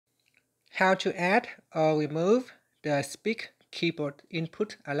how to add or remove the Speak keyboard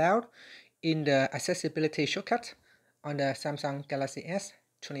input allowed in the accessibility shortcut on the Samsung Galaxy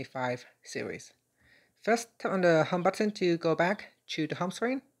S25 series. First, tap on the home button to go back to the home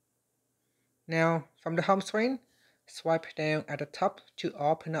screen. Now, from the home screen, swipe down at the top to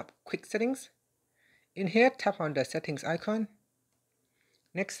open up Quick Settings. In here, tap on the Settings icon.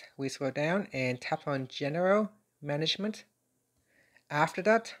 Next, we scroll down and tap on General Management. After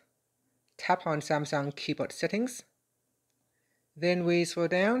that, tap on Samsung Keyboard Settings. Then we scroll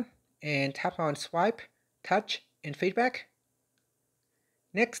down and tap on Swipe, Touch, and Feedback.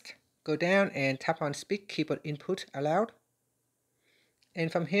 Next, go down and tap on Speak Keyboard Input Allowed.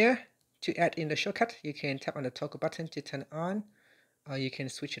 And from here, to add in the shortcut, you can tap on the toggle button to turn it on, or you can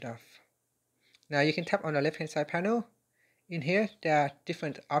switch it off. Now you can tap on the left hand side panel. In here, there are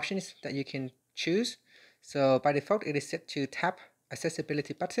different options that you can choose. So by default, it is set to tap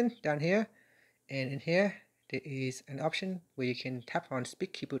accessibility button down here. And in here, there is an option where you can tap on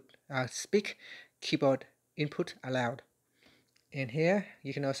Speak Keyboard Input Allowed. And here,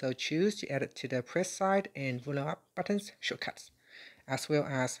 you can also choose to add it to the press side and volume up buttons shortcuts, as well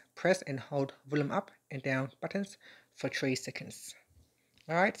as press and hold volume up and down buttons for 3 seconds.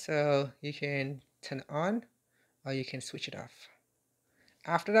 Alright, so you can turn it on or you can switch it off.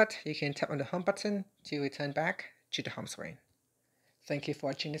 After that, you can tap on the home button to return back to the home screen. Thank you for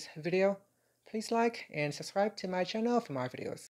watching this video. Please like and subscribe to my channel for more videos.